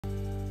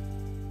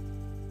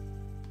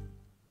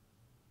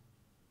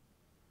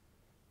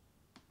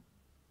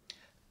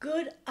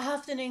Good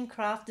afternoon,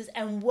 crafters,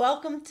 and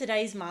welcome to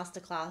today's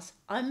masterclass.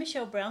 I'm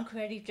Michelle Brown,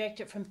 Creative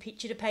Director from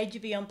Picture to Page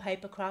and Beyond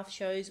Papercraft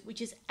Shows, which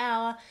is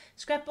our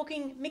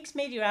scrapbooking, mixed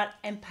media art,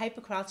 and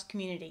papercrafts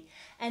community.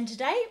 And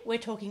today we're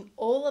talking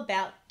all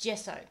about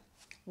gesso.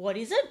 What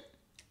is it?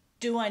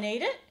 Do I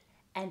need it?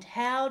 And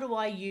how do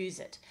I use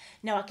it?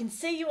 Now, I can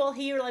see you all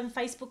here on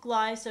Facebook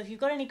Live, so if you've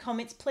got any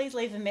comments, please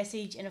leave a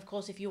message. And of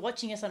course, if you're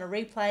watching us on a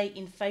replay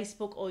in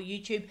Facebook or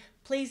YouTube,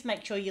 please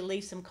make sure you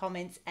leave some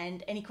comments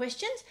and any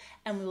questions,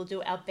 and we will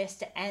do our best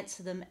to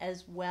answer them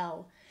as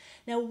well.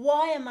 Now,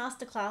 why a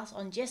masterclass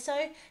on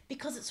gesso?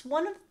 Because it's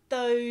one of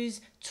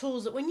those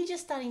tools that when you're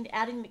just starting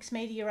out in mixed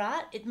media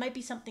art, it may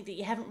be something that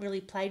you haven't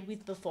really played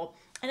with before.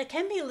 And it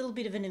can be a little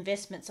bit of an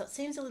investment, so it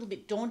seems a little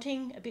bit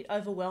daunting, a bit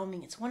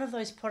overwhelming. It's one of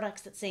those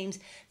products that seems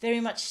very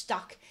much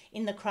stuck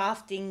in the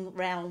crafting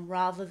realm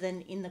rather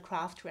than in the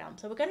craft realm.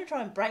 So we're going to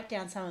try and break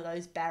down some of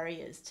those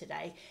barriers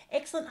today.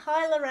 Excellent.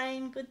 Hi,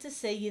 Lorraine. Good to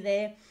see you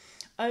there.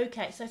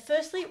 Okay, so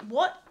firstly,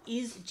 what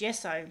is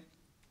gesso?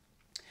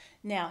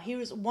 Now, here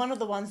is one of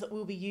the ones that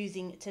we'll be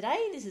using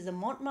today. This is a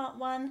Montmartre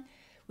one.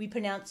 We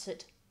pronounce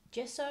it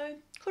gesso.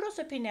 Could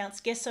also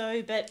pronounce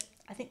gesso, but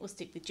I think we'll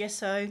stick with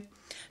gesso.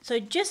 So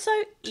gesso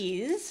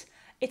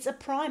it's a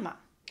primer.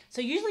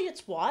 So usually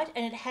it's white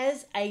and it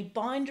has a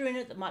binder in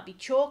it that might be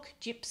chalk,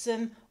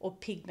 gypsum or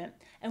pigment.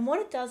 And what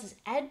it does is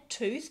add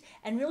tooth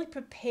and really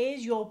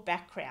prepares your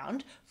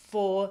background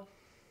for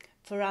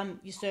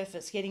your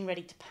surface, getting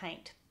ready to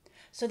paint.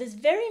 So there's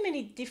very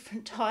many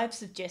different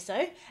types of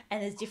gesso,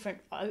 and there's different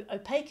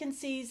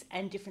opacencies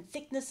and different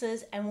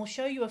thicknesses, and we'll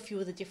show you a few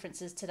of the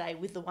differences today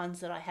with the ones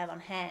that I have on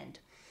hand.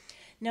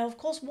 Now, of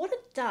course, what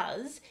it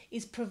does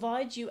is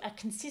provide you a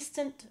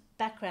consistent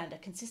background, a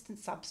consistent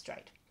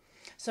substrate.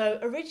 So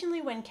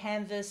originally when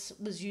canvas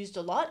was used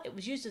a lot, it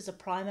was used as a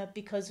primer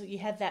because you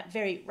have that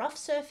very rough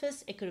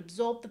surface, it could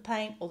absorb the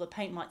paint, or the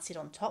paint might sit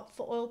on top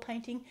for oil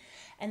painting,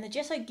 and the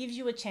gesso gives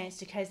you a chance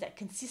to create that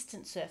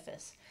consistent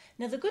surface.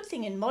 Now, the good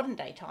thing in modern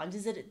day times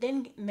is that it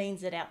then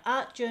means that our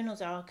art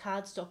journals, our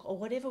cardstock, or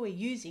whatever we're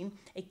using,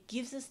 it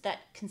gives us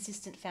that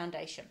consistent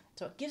foundation.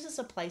 So it gives us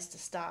a place to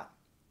start.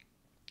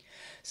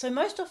 So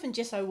most often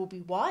gesso will be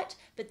white,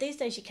 but these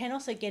days you can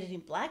also get it in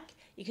black.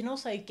 You can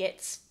also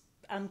get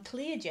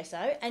clear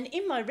gesso, and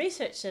in my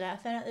research today I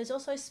found out there's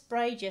also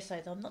spray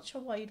gesso, though I'm not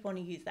sure why you'd want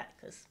to use that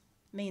because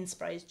me and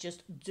sprays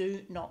just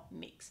do not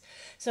mix.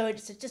 So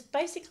it's just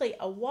basically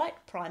a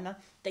white primer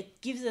that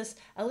gives us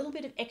a little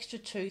bit of extra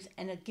tooth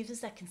and it gives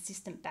us that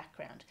consistent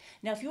background.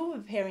 Now, if you're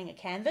preparing a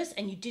canvas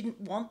and you didn't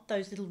want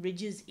those little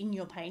ridges in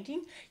your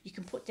painting, you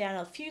can put down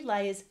a few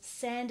layers,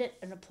 sand it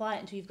and apply it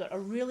until you've got a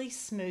really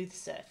smooth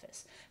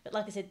surface. But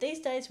like I said,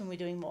 these days when we're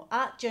doing more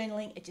art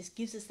journaling, it just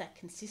gives us that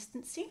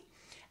consistency.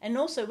 And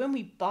also when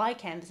we buy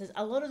canvases,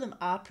 a lot of them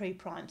are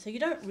pre-primed, so you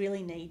don't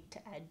really need to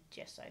add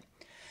gesso.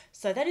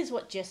 So that is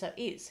what gesso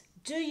is.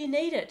 Do you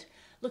need it?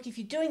 Look, if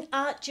you're doing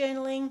art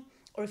journaling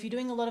or if you're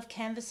doing a lot of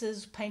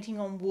canvases, painting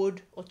on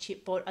wood or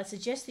chipboard, I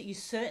suggest that you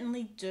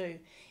certainly do.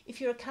 If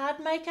you're a card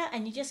maker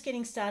and you're just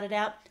getting started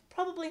out,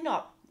 probably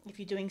not. If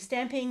you're doing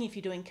stamping, if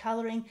you're doing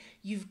colouring,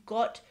 you've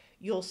got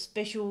your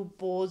special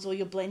boards or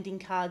your blending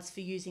cards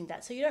for using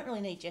that. So you don't really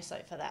need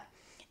gesso for that.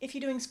 If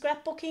you're doing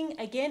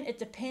scrapbooking, again, it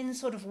depends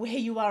sort of where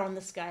you are on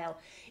the scale.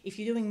 If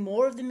you're doing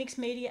more of the mixed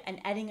media and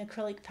adding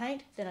acrylic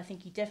paint, then I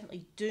think you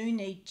definitely do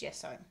need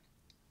gesso.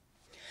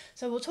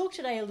 So we'll talk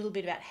today a little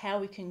bit about how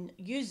we can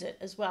use it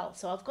as well.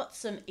 So I've got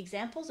some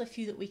examples, a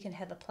few that we can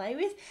have a play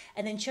with,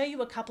 and then show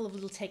you a couple of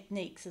little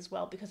techniques as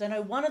well, because I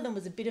know one of them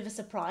was a bit of a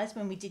surprise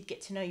when we did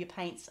get to know your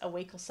paints a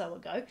week or so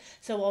ago.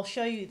 So I'll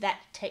show you that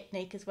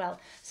technique as well.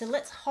 So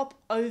let's hop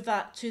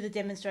over to the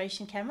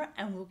demonstration camera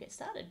and we'll get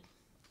started.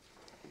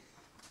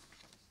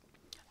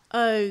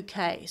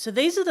 Okay, so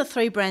these are the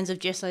three brands of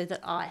gesso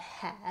that I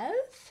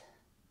have.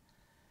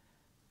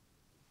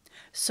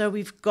 So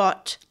we've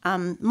got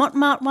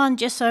Montmartre one,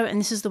 gesso,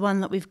 and this is the one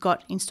that we've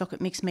got in stock at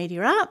Mixed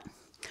Media Art.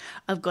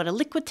 I've got a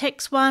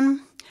Liquitex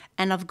one,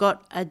 and I've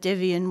got a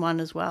Devian one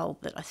as well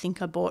that I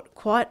think I bought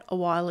quite a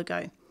while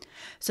ago.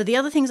 So the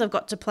other things I've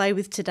got to play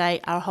with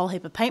today are a whole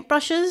heap of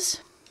paintbrushes.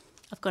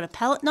 I've got a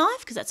palette knife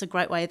because that's a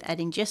great way of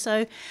adding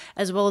gesso,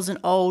 as well as an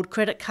old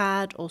credit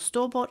card or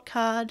store-bought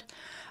card.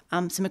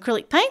 Some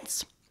acrylic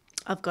paints.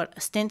 I've got a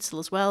stencil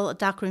as well, a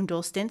darkroom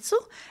door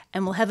stencil,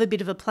 and we'll have a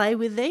bit of a play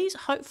with these.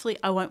 Hopefully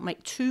I won't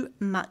make too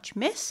much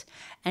mess.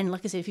 And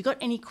like I said, if you've got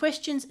any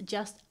questions,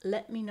 just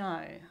let me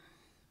know.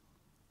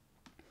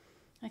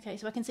 Okay,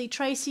 so I can see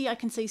Tracy, I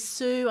can see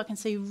Sue, I can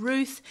see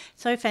Ruth.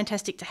 So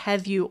fantastic to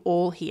have you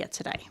all here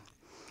today.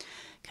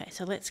 Okay,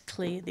 so let's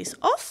clear this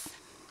off.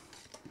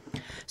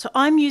 So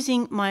I'm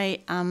using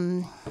my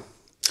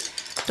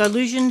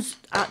Dilutions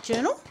art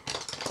journal.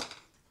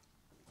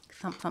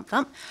 Thump, thump,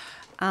 thump.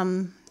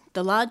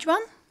 The large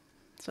one,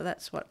 so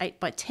that's what, 8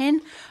 by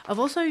 10. I've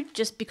also,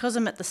 just because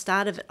I'm at the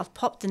start of it, I've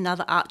popped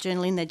another art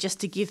journal in there just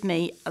to give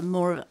me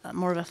more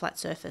of a flat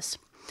surface.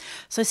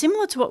 So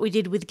similar to what we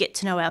did with Get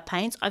to Know Our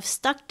Paints, I've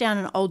stuck down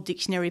an old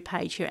dictionary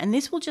page here, and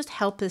this will just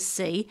help us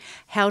see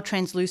how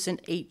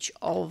translucent each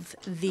of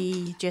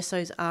the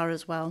gessos are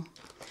as well.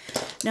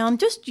 Now I'm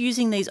just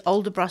using these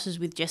older brushes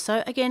with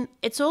gesso. Again,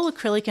 it's all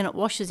acrylic and it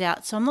washes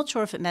out, so I'm not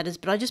sure if it matters,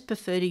 but I just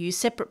prefer to use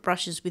separate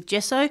brushes with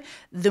gesso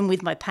than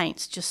with my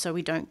paints, just so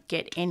we don't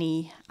get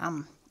any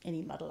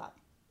muddle up.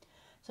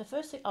 So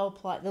firstly, I'll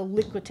apply the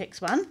Liquitex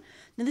one.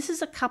 Now this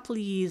is a couple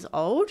of years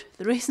old.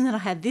 The reason that I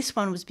had this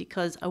one was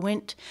because I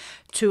went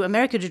to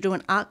America to do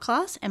an art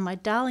class, and my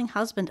darling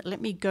husband let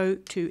me go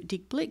to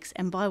Dick Blick's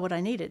and buy what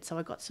I needed. So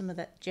I got some of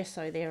that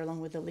gesso there along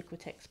with the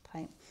Liquitex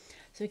paint.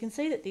 So you can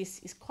see that this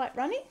is quite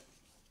runny,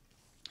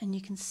 and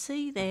you can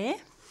see there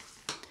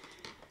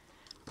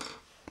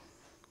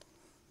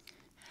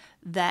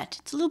that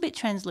it's a little bit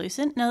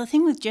translucent. Now the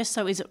thing with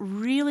gesso is it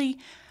really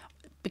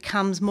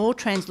becomes more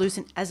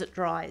translucent as it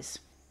dries.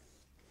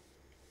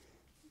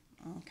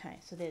 Okay,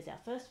 so there's our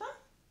first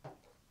one.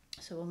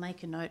 So we'll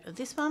make a note of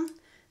this one.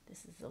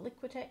 This is the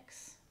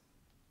Liquitex.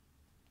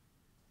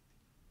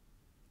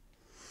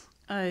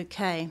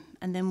 Okay,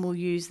 and then we'll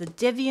use the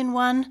Devian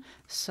one.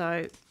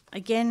 So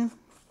again,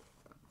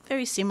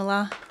 very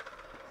similar,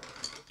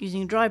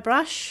 using a dry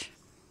brush.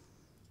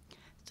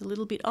 It's a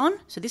little bit on.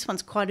 So this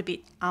one's quite a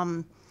bit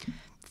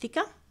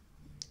thicker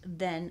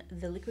than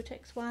the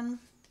Liquitex one.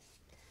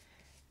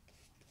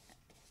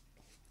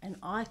 And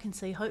I can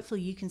see,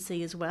 hopefully you can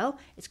see as well,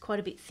 it's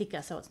quite a bit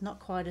thicker, so it's not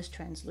quite as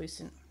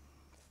translucent.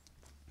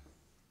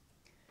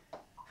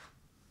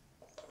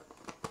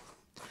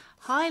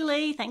 Hi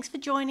Lee, thanks for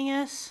joining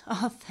us.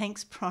 Oh,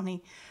 thanks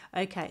Bronnie.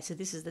 Okay, so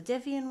this is the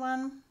Devian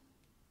one.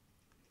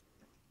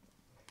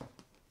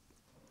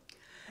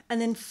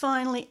 And then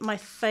finally, my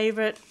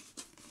favourite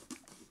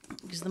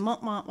is the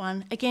Mont Marte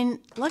one. Again,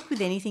 like with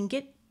anything,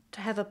 get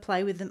to have a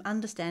play with them,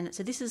 understand it.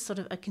 So this is sort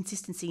of a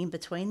consistency in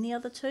between the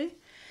other two.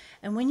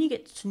 And when you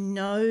get to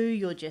know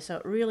your gesso,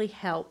 it really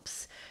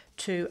helps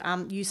to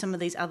use some of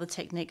these other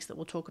techniques that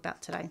we'll talk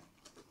about today.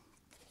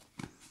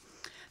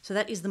 So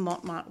that is the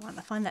Mont Marte one.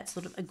 I find that's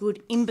sort of a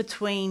good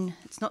in-between.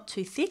 It's not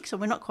too thick, so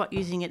we're not quite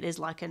using it as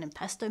like an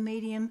impasto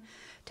medium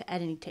to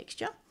add any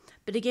texture.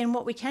 But again,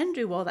 what we can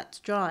do while that's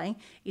drying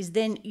is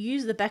then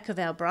use the back of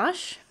our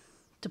brush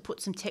to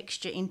put some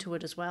texture into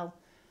it as well.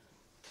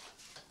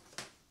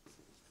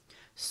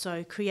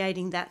 So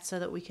creating that so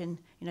that we can,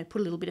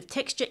 put a little bit of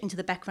texture into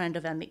the background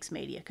of our mixed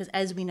media, because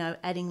as we know,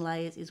 adding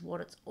layers is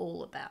what it's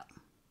all about.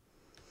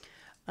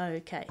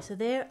 Okay, so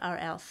there are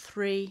our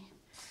 3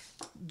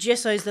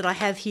 gessos that I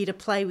have here to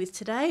play with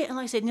today. And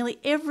like I said, nearly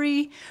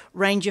every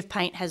range of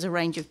paint has a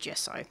range of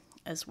gesso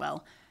as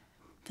well.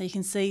 So you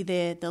can see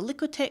there the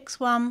Liquitex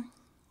one,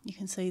 you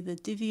can see the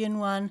Devian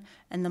one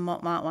and the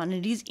Mont Marte one.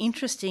 And it is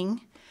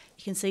interesting,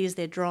 you can see as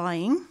they're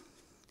drying,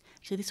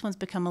 actually this one's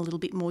become a little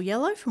bit more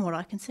yellow from what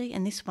I can see,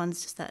 and this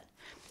one's just that,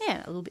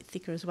 a little bit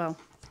thicker as well.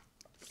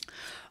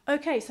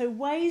 Okay, so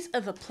ways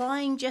of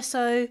applying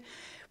gesso.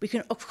 We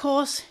can, of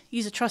course,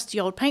 use a trusty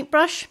old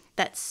paintbrush.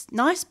 That's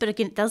nice, but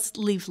again, it does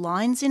leave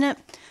lines in it.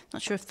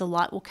 Not sure if the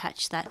light will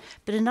catch that.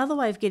 But another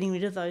way of getting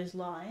rid of those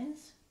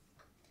lines,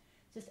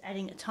 just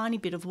adding a tiny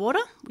bit of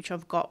water, which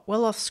I've got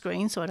well off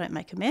screen so I don't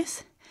make a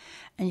mess.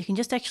 And you can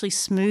just actually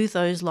smooth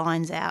those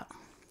lines out.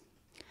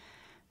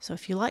 So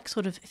if you like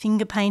sort of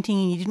finger painting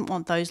and you didn't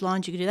want those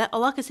lines, you could do that. Or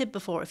like I said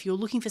before, if you're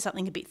looking for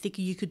something a bit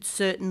thicker, you could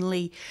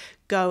certainly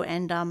go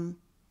and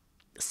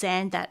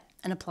sand that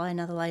and apply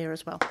another layer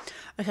as well.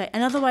 Okay,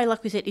 another way,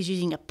 like we said, is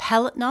using a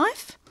palette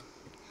knife.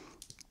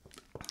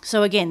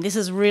 So again, this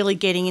is really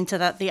getting into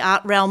the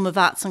art realm of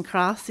arts and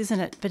crafts,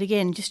 isn't it? But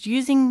again, just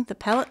using the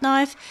palette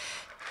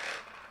knife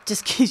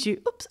just gives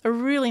you a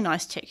really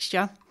nice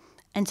texture.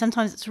 And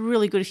sometimes it's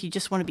really good if you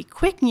just want to be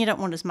quick and you don't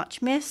want as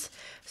much mess.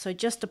 So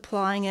just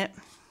applying it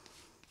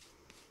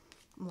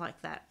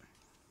like that.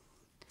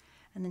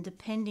 And then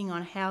depending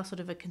on how sort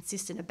of a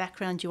consistent a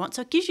background you want.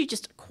 So it gives you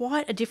just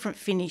quite a different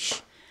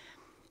finish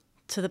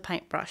to the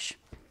paintbrush.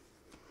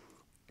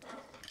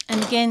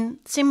 And again,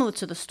 similar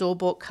to the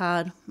store-bought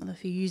card, although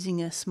if you're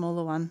using a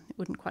smaller one, it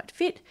wouldn't quite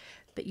fit,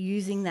 but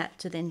using that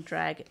to then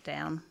drag it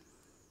down.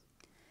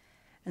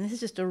 And this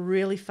is just a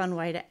really fun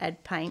way to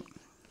add paint.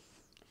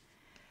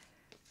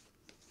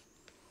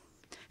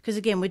 Because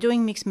again, we're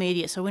doing mixed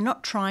media, so we're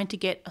not trying to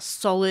get a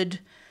solid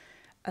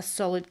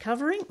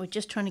covering. We're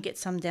just trying to get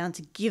some down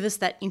to give us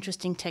that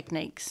interesting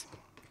techniques.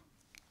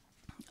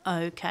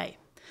 Okay,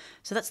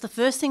 so that's the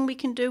first thing we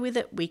can do with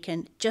it. We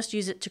can just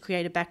use it to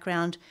create a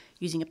background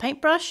using a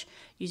paintbrush,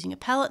 using a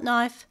palette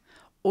knife,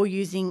 or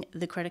using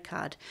the credit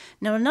card.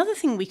 Now another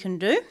thing we can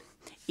do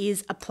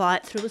is apply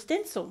it through a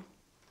stencil.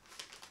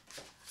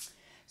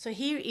 So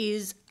here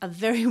is a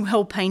very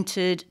well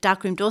painted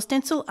darkroom door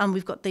stencil, and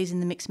we've got these in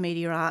the Mixed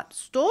Media Art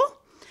store.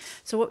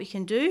 So what we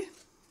can do,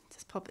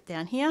 just pop it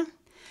down here.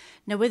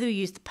 Now whether we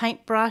use the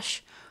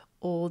paintbrush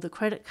or the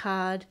credit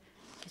card,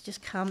 is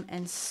just come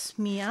and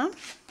smear.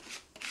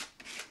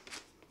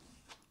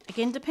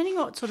 Again, depending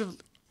on what sort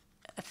of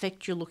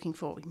effect you're looking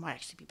for, we might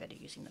actually be better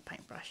using the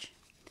paintbrush.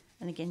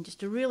 And again,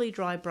 just a really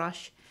dry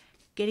brush,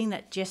 getting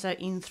that gesso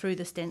in through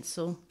the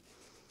stencil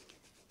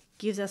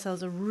gives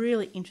ourselves a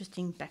really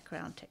interesting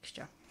background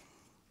texture.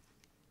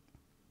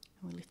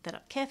 We'll lift that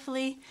up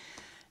carefully.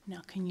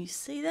 Now, can you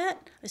see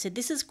that? I said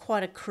this is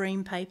quite a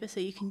cream paper, so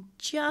you can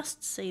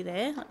just see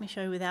there. Let me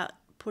show you without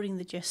putting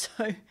the gesso.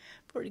 I've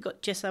already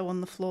got gesso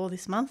on the floor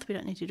this month. We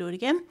don't need to do it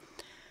again.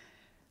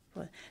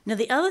 Now,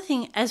 the other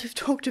thing, as we've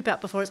talked about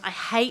before, is I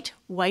hate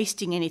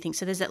wasting anything.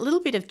 So there's that little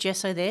bit of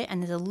gesso there,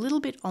 and there's a little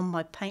bit on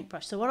my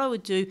paintbrush. So what I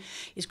would do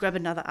is grab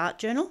another art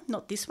journal,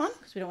 not this one,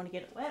 because we don't want to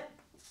get it wet.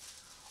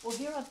 Or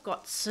here I've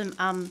got some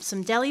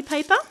deli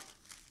paper.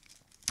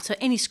 So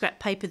any scrap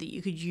paper that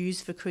you could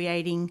use for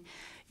creating,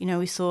 you know,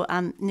 we saw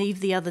Neve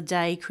the other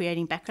day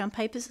creating background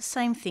papers.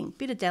 Same thing,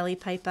 bit of deli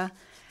paper,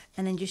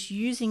 and then just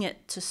using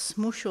it to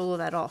smush all of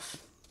that off.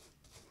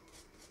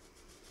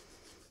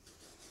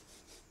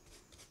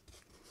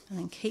 And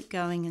then keep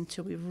going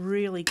until we've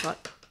really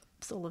got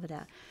all of it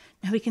out.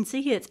 Now we can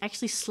see here it's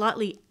actually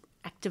slightly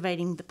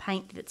activating the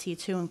paint that's here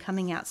too and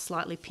coming out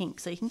slightly pink.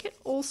 So you can get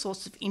all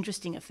sorts of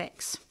interesting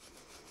effects.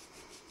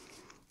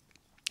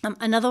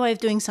 Another way of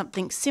doing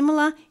something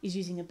similar is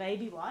using a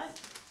baby wipe.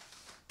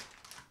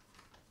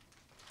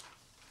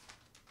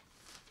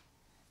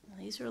 Now,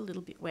 these are a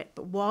little bit wet,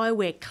 but why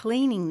we're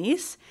cleaning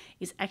this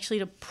is actually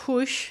to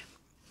push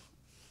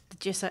the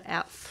gesso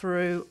out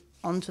through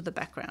onto the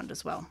background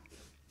as well.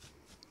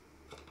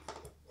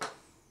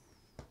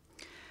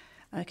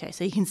 Okay,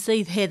 so you can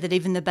see there that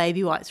even the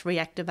baby wipes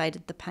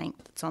reactivated the paint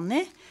that's on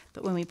there,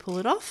 but when we pull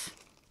it off,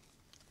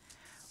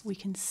 we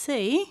can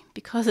see,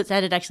 because it's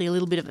added actually a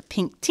little bit of a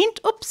pink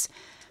tint, oops,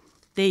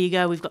 there you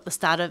go, we've got the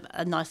start of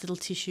a nice little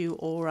tissue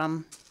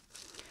or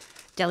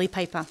deli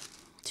paper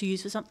to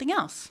use for something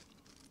else.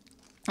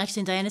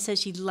 Actually, Diana says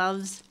she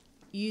loves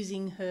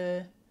using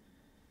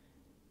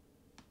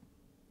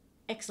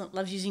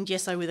loves using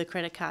gesso with a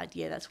credit card.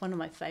 Yeah, that's one of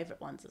my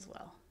favourite ones as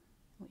well.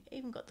 We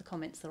even got the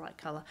comments the right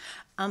colour.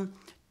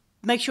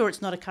 Make sure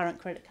it's not a current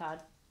credit card,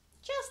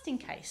 just in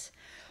case.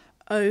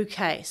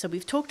 Okay, so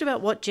we've talked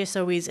about what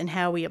gesso is and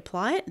how we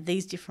apply it,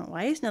 these different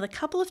ways. Now, the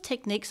couple of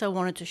techniques I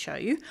wanted to show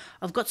you,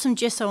 I've got some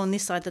gesso on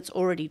this side that's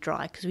already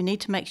dry because we need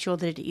to make sure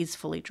that it is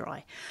fully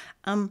dry.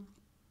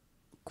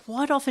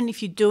 Quite often,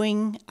 if you're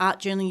doing art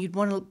journaling, you'd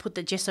want to put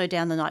the gesso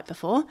down the night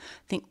before.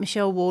 I think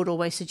Michelle Ward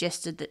always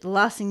suggested that the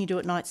last thing you do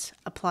at night is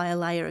apply a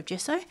layer of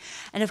gesso.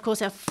 And of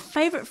course, our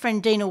favourite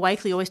friend Dina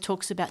Wakely always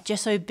talks about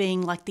gesso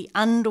being like the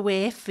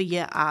underwear for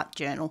your art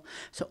journal.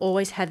 So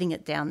always having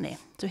it down there.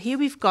 So here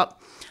we've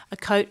got a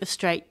coat of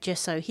straight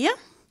gesso here,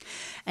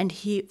 and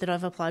here that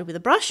I've applied with a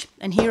brush,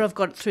 and here I've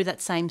got it through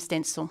that same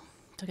stencil.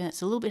 So again,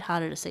 it's a little bit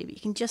harder to see, but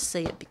you can just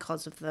see it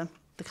because of the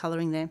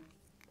colouring there.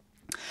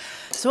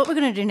 So what we're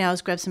going to do now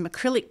is grab some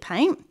acrylic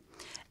paint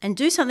and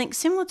do something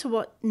similar to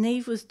what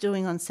Neve was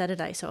doing on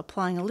Saturday. So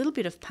applying a little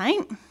bit of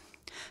paint.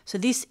 So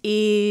this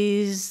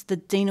is the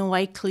Dina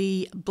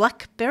Wakely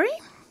Blackberry,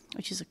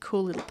 which is a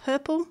cool little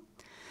purple.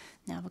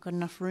 Now I've got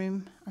enough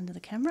room under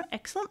the camera.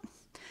 Excellent.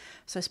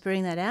 So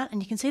spreading that out,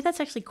 and you can see that's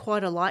actually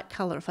quite a light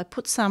colour. If I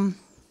put some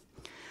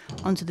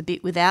onto the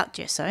bit without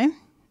gesso,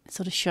 it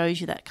sort of shows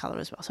you that colour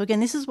as well. So again,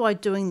 this is why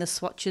doing the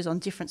swatches on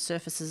different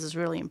surfaces is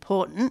really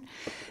important,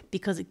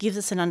 because it gives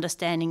us an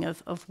understanding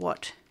of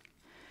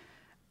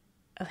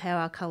how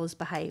our colours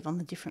behave on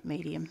the different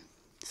medium.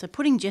 So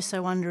putting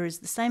gesso under is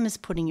the same as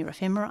putting your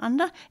ephemera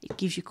under. It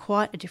gives you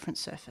quite a different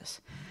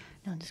surface.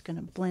 Now I'm just going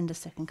to blend a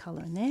second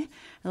colour in there. And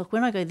look,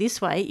 when I go this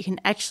way, you can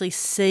actually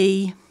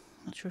see,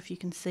 not sure if you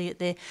can see it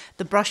there,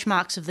 the brush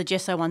marks of the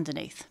gesso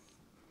underneath.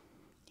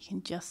 You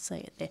can just see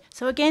it there.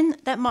 So again,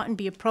 that mightn't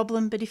be a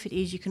problem, but if it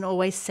is, you can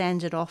always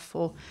sand it off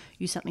or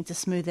use something to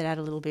smooth it out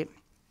a little bit.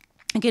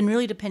 Again,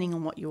 really depending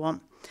on what you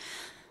want.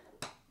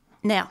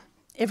 Now,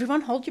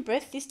 everyone hold your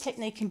breath. This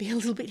technique can be a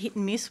little bit hit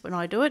and miss when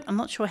I do it. I'm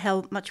not sure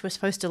how much we're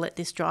supposed to let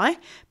this dry,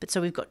 but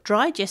so we've got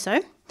dry gesso,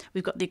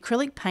 we've got the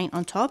acrylic paint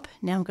on top.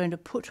 Now I'm going to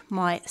put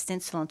my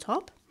stencil on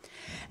top.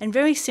 And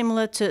very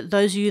similar to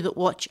those of you that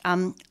watch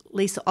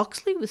Lisa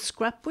Oxley with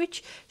Scrap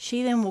Witch,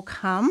 she then will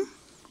come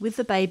with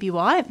the baby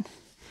wipe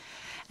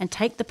and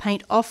take the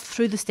paint off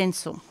through the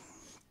stencil.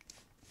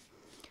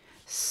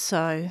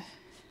 So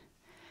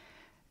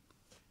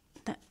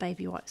that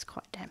baby wipe is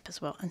quite damp as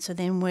well. And so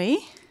then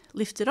we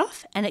lift it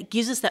off, and it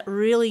gives us that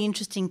really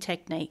interesting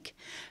technique.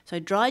 So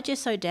dry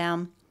gesso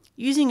down,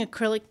 using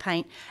acrylic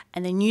paint,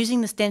 and then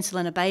using the stencil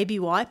and a baby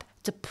wipe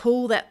to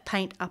pull that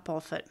paint up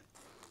off it.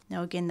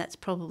 Now again, that's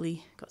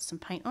probably got some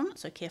paint on it,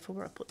 so careful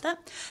where I put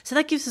that. So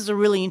that gives us a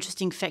really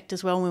interesting effect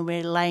as well when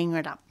we're laying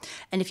it up.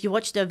 And if you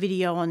watched our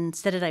video on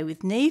Saturday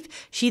with Neve,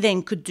 she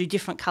then could do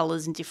different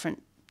colours in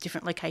different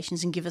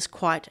locations and give us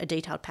quite a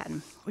detailed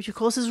pattern, which of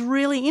course is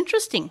really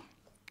interesting.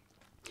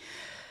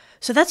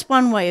 So that's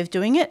one way of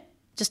doing it,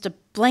 just a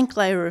blank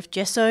layer of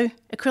gesso,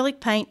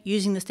 acrylic paint,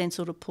 using the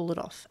stencil to pull it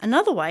off.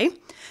 Another way,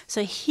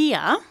 so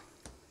here,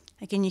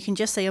 again, you can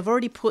just see I've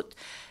already put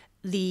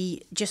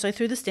the gesso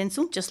through the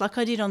stencil, just like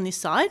I did on this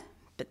side,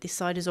 but this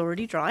side is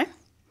already dry.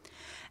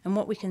 And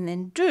what we can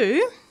then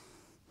do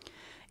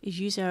is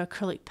use our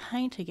acrylic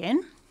paint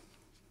again,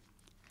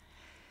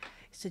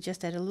 is to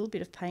just add a little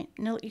bit of paint.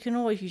 Now, you can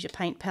always use your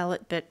paint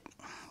palette, but,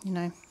 you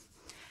know,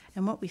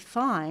 and what we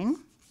find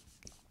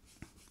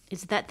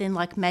is that then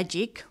like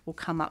magic will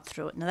come up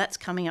through it. Now that's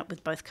coming up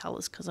with both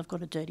colours because I've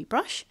got a dirty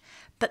brush,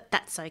 but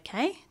that's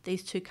okay.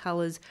 These two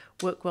colours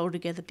work well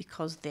together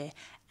because they're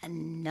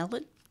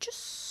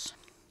analogous.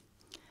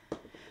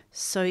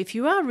 So if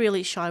you are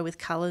really shy with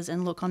colours,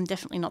 and look, I'm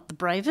definitely not the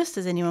bravest,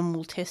 as anyone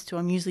will attest to,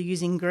 I'm usually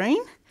using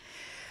green,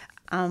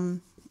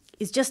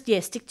 is just, yeah,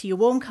 stick to your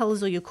warm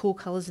colours or your cool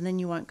colours and then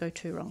you won't go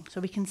too wrong.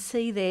 So we can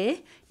see there,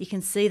 you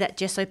can see that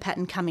gesso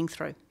pattern coming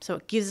through. So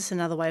it gives us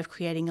another way of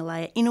creating a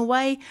layer, in a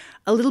way,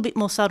 a little bit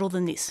more subtle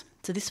than this.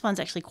 So this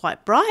one's actually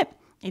quite bright,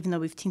 even though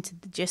we've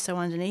tinted the gesso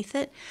underneath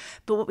it.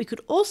 But what we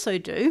could also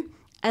do,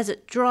 as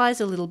it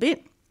dries a little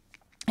bit,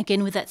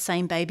 again with that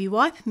same baby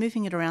wipe,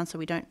 moving it around so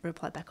we don't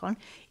apply back on,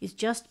 is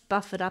just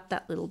buff it up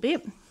that little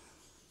bit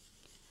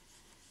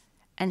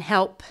and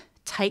help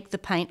take the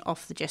paint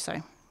off the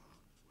gesso.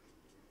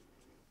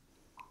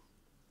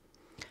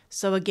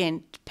 So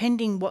again,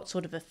 depending what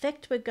sort of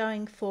effect we're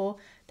going for,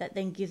 that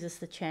then gives us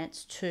the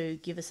chance to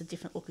give us a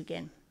different look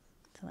again.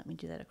 So let me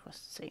do that across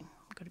the scene.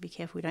 I've got to be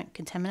careful we don't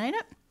contaminate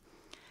it.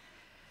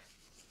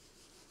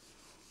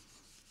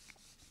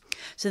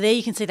 So there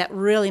you can see that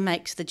really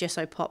makes the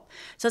gesso pop.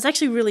 So it's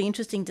actually really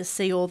interesting to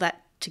see all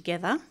that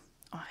together.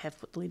 Oh, I have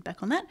put the lid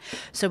back on that.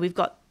 So we've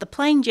got the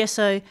plain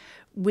gesso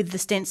with the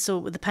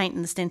stencil, with the paint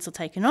and the stencil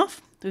taken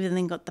off. We've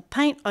then got the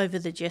paint over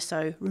the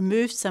gesso,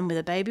 removed some with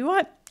a baby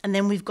wipe, and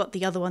then we've got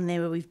the other one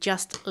there where we've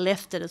just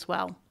left it as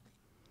well.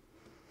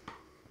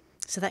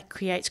 So that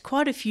creates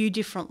quite a few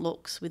different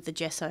looks with the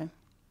gesso.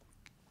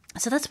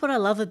 So that's what I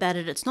love about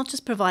it. It's not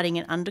just providing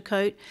an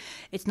undercoat.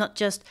 It's not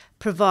just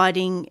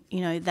providing,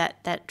 you know,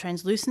 that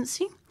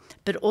translucency,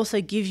 but it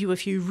also gives you a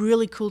few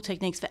really cool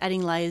techniques for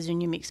adding layers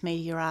in your mixed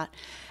media art.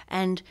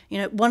 And, you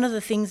know, one of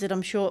the things that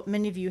I'm sure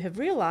many of you have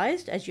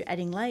realised as you're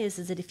adding layers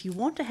is that if you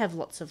want to have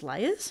lots of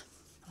layers,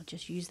 I'll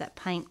just use that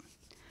paint.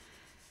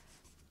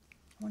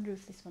 I wonder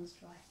if this one's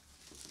dry.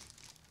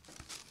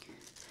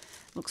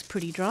 Looks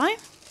pretty dry.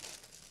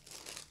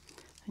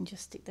 And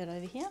just stick that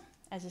over here.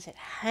 As I said,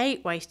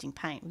 hate wasting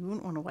paint. We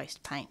wouldn't want to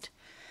waste paint.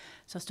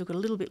 So I've still got a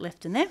little bit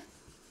left in there.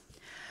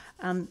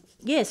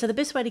 Yeah, so the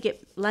best way to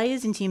get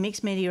layers into your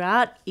mixed media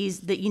art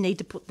is that you need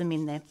to put them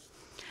in there.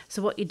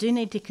 So what you do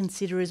need to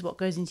consider is what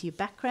goes into your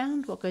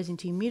background, what goes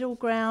into your middle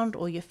ground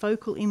or your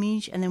focal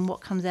image, and then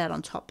what comes out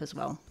on top as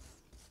well.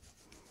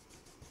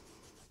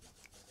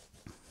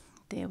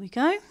 There we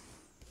go.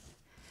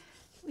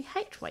 We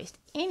hate to waste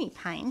any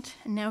paint,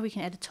 and now we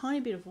can add a tiny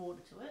bit of water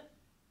to it.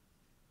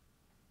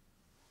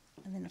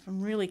 And then if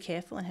I'm really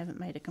careful and haven't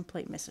made a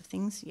complete mess of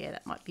things, yeah,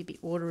 that might be a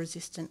bit water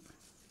resistant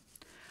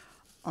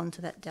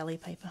onto that deli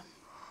paper.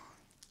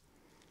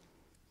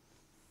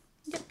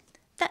 Yep,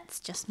 that's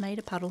just made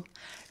a puddle.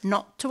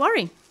 Not to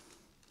worry.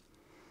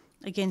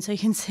 Again, so you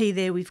can see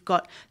there we've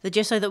got the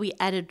gesso that we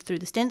added through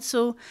the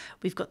stencil,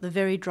 we've got the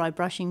very dry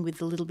brushing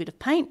with a little bit of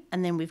paint,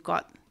 and then we've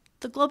got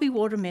the globby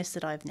water mess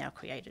that I've now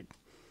created.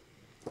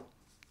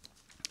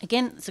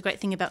 Again, it's a great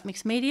thing about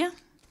mixed media.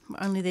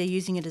 We're only there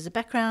using it as a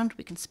background.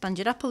 We can sponge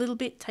it up a little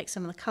bit, take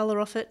some of the colour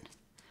off it.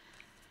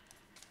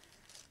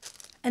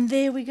 And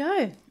there we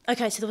go.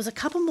 Okay, so there was a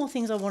couple more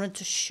things I wanted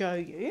to show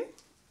you.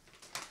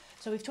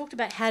 So we've talked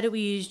about how do we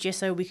use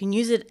gesso. We can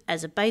use it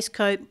as a base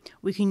coat.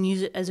 We can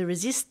use it as a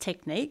resist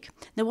technique.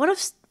 Now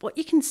what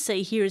you can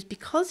see here is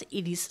because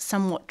it is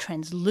somewhat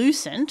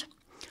translucent,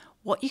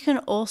 what you can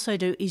also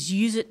do is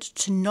use it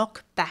to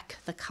knock back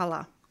the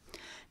colour.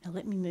 Now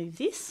let me move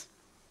this.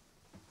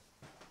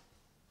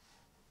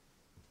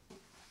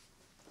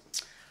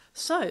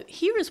 So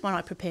here is one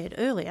I prepared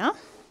earlier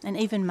and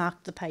even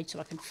marked the page so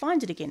I can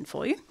find it again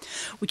for you,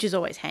 which is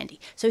always handy.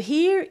 So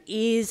here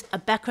is a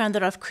background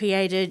that I've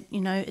created.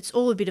 You know, it's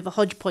all a bit of a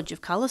hodgepodge of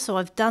colour. So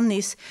I've done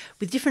this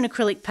with different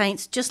acrylic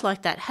paints just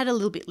like that, had a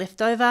little bit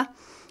left over,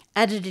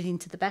 added it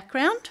into the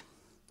background.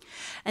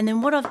 And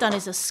then what I've done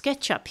is a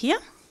sketch up here.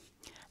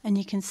 And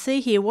you can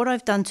see here what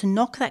I've done to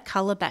knock that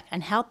colour back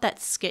and help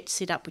that sketch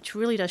sit up, which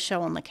really does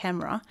show on the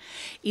camera,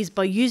 is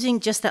by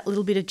using just that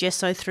little bit of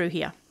gesso through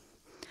here.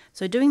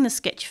 So doing the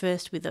sketch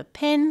first with a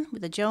pen,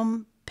 with a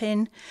gel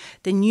pen,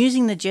 then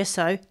using the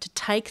gesso to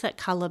take that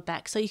colour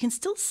back. So you can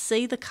still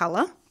see the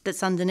colour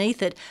that's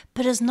underneath it,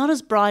 but it's not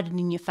as bright and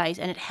in your face,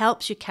 and it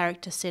helps your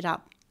character set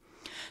up.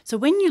 So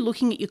when you're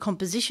looking at your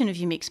composition of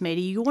your mixed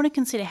media, you want to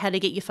consider how to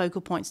get your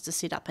focal points to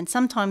sit up. And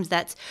sometimes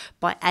that's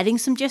by adding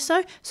some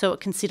gesso so it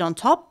can sit on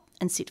top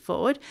and sit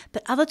forward,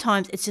 but other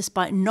times it's just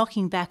by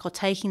knocking back or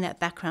taking that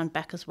background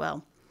back as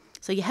well.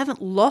 So you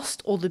haven't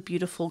lost all the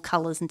beautiful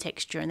colours and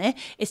texture in there,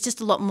 it's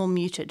just a lot more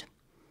muted.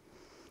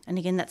 And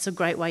again, that's a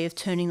great way of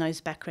turning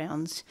those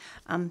backgrounds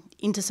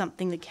into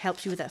something that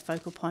helps you with that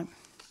focal point.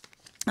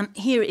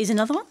 Here is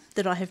another one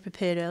that I have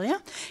prepared earlier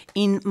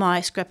in my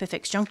Scrap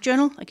FX Junk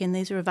Journal. Again,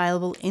 these are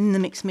available in the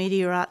Mixed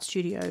Media Art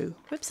Studio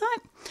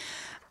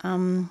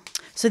website.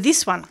 So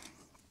this one,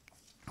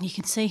 you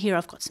can see here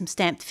I've got some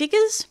stamped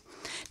figures.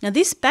 Now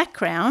this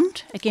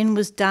background, again,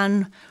 was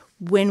done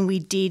when we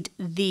did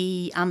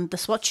the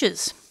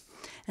swatches.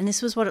 And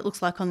this was what it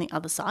looks like on the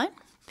other side.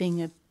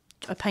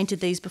 I painted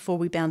these before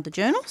we bound the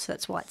journal, so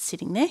that's why it's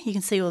sitting there. You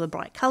can see all the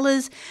bright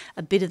colours,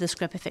 a bit of the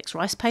Scrap FX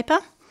rice paper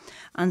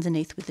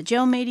underneath with the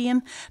gel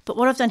medium. But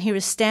what I've done here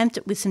is stamped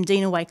it with some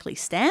Dina Wakley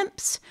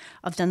stamps.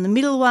 I've done the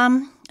middle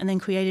one and then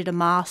created a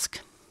mask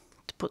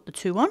to put the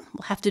two on.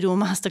 We'll have to do a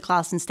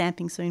masterclass in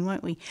stamping soon,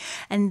 won't we?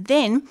 And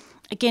then,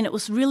 again, it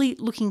was really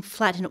looking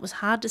flat and it was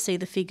hard to see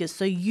the figures.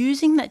 So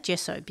using that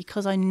gesso,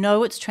 because I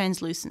know it's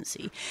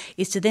translucency,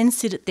 is to then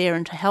sit it there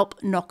and to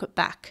help knock it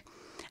back.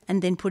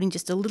 And then putting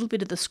just a little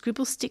bit of the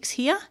scribble sticks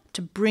here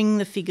to bring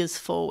the figures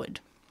forward.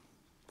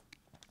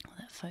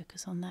 That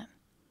focus on that.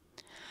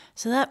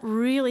 So that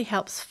really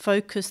helps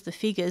focus the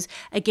figures,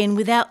 again,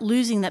 without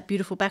losing that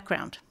beautiful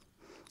background.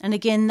 And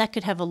again, that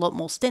could have a lot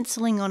more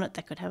stenciling on it.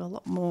 That could have a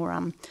lot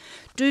more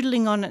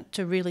doodling on it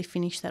to really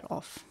finish that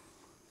off.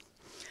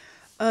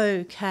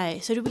 Okay,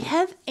 so do we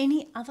have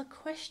any other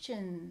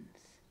questions?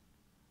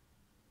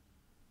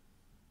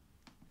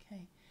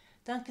 Okay,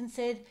 Duncan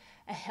said,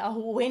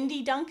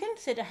 Wendy Duncan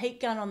said a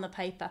heat gun on the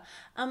paper.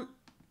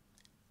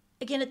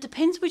 Again, it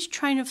depends which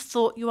train of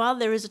thought you are.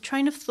 There is a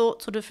train of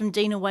thought sort of from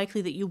Dina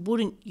Wakley that you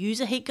wouldn't use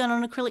a heat gun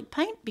on acrylic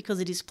paint because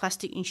it is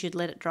plastic and you should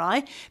let it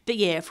dry. But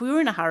yeah, if we were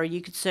in a hurry,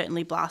 you could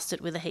certainly blast it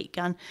with a heat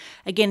gun.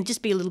 Again,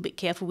 just be a little bit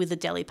careful with the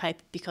deli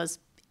paper because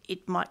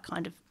it might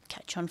kind of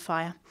catch on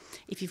fire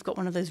if you've got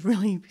one of those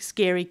really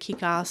scary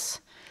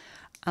kick-ass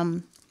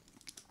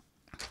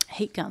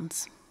heat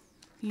guns.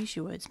 Use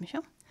your words,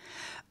 Michelle.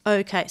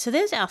 Okay, so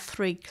there's our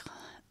 3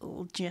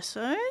 little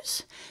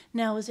gessos.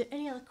 Now, is there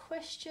any other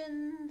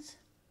questions?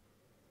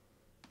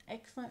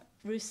 Excellent.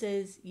 Ruth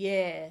says,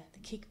 yeah, the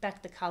kick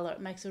back the colour. It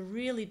makes a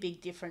really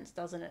big difference,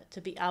 doesn't it? To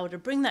be able to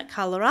bring that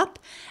colour up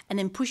and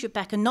then push it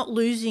back and not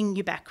losing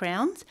your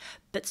backgrounds,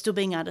 but still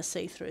being able to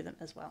see through them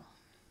as well.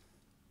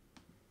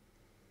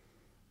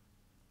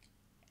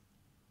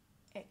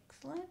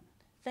 Excellent.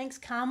 Thanks,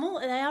 Carmel.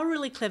 They are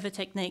really clever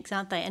techniques,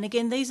 aren't they? And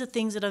again, these are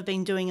things that I've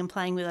been doing and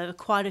playing with over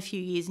quite a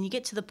few years. And you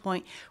get to the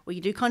point where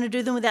you do kind of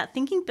do them without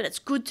thinking, but it's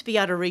good to be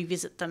able to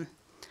revisit them.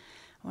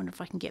 I wonder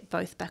if I can get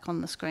both back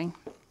on the screen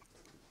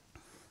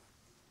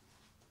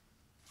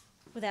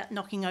without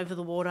knocking over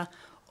the water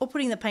or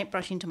putting the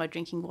paintbrush into my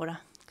drinking water,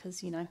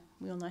 because, you know,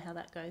 we all know how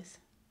that goes.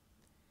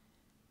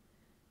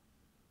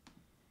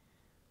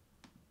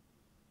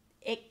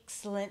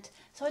 Excellent.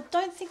 So I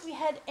don't think we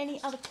had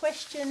any other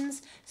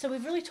questions. So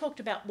we've really talked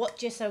about what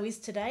gesso is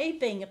today,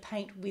 being a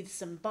paint with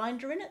some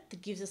binder in it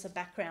that gives us a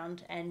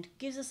background and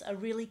gives us a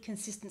really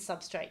consistent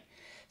substrate.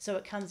 So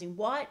it comes in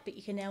white, but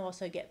you can now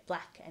also get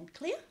black and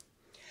clear.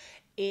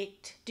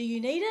 Do you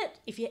need it?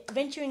 If you're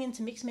venturing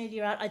into mixed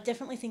media art, I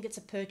definitely think it's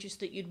a purchase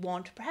that you'd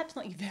want, perhaps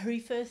not your very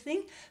first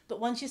thing, but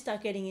once you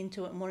start getting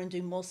into it and want to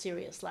do more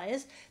serious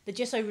layers, the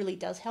gesso really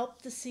does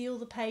help to seal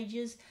the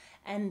pages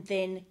and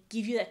then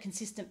give you that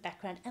consistent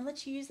background and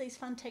let you use these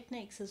fun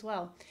techniques as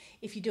well.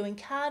 If you're doing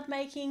card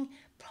making,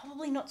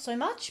 probably not so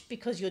much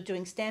because you're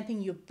doing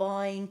stamping, you're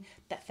buying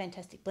that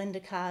fantastic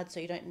blender card, so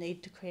you don't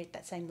need to create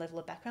that same level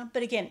of background.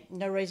 But again,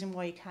 no reason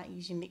why you can't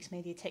use your mixed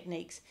media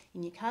techniques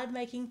in your card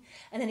making.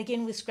 And then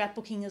again with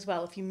scrapbooking as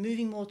well, if you're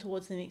moving more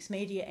towards the mixed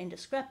media and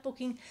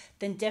scrapbooking,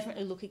 then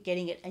definitely look at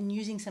getting it and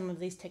using some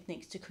of these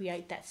techniques to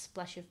create that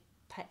splash of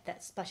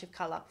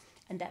colour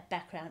and that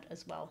background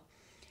as well.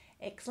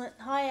 Excellent.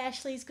 Hi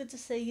Ashley, it's good to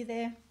see you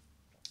there.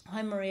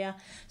 Hi Maria.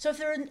 So if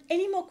there are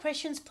any more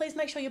questions, please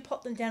make sure you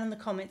pop them down in the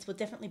comments. We'll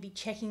definitely be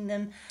checking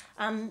them.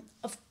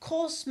 Of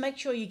course, make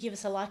sure you give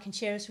us a like and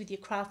share us with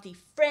your crafty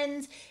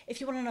friends. If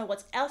you want to know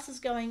what else is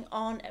going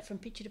on from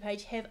Picture to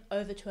Page, head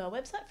over to our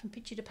website from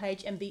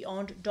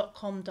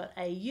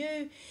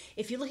picturetopageandbeyond.com.au.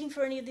 If you're looking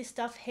for any of this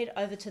stuff, head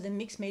over to the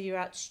Mixed Media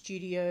Art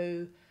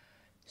Studio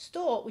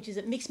store, which is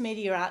at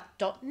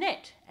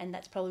mixedmediaart.net, and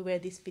that's probably where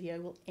this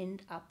video will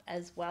end up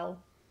as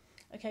well.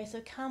 Okay,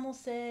 so Carmel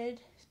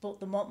said,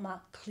 bought the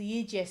Montmartre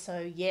clear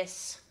gesso.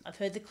 Yes, I've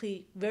heard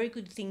very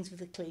good things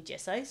with the clear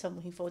gesso, so I'm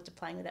looking forward to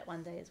playing with that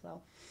one day as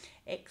well.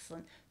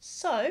 Excellent.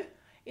 So,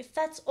 if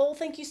that's all,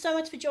 thank you so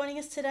much for joining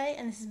us today,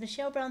 and this is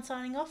Michelle Brown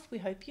signing off. We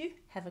hope you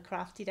have a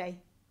crafty day.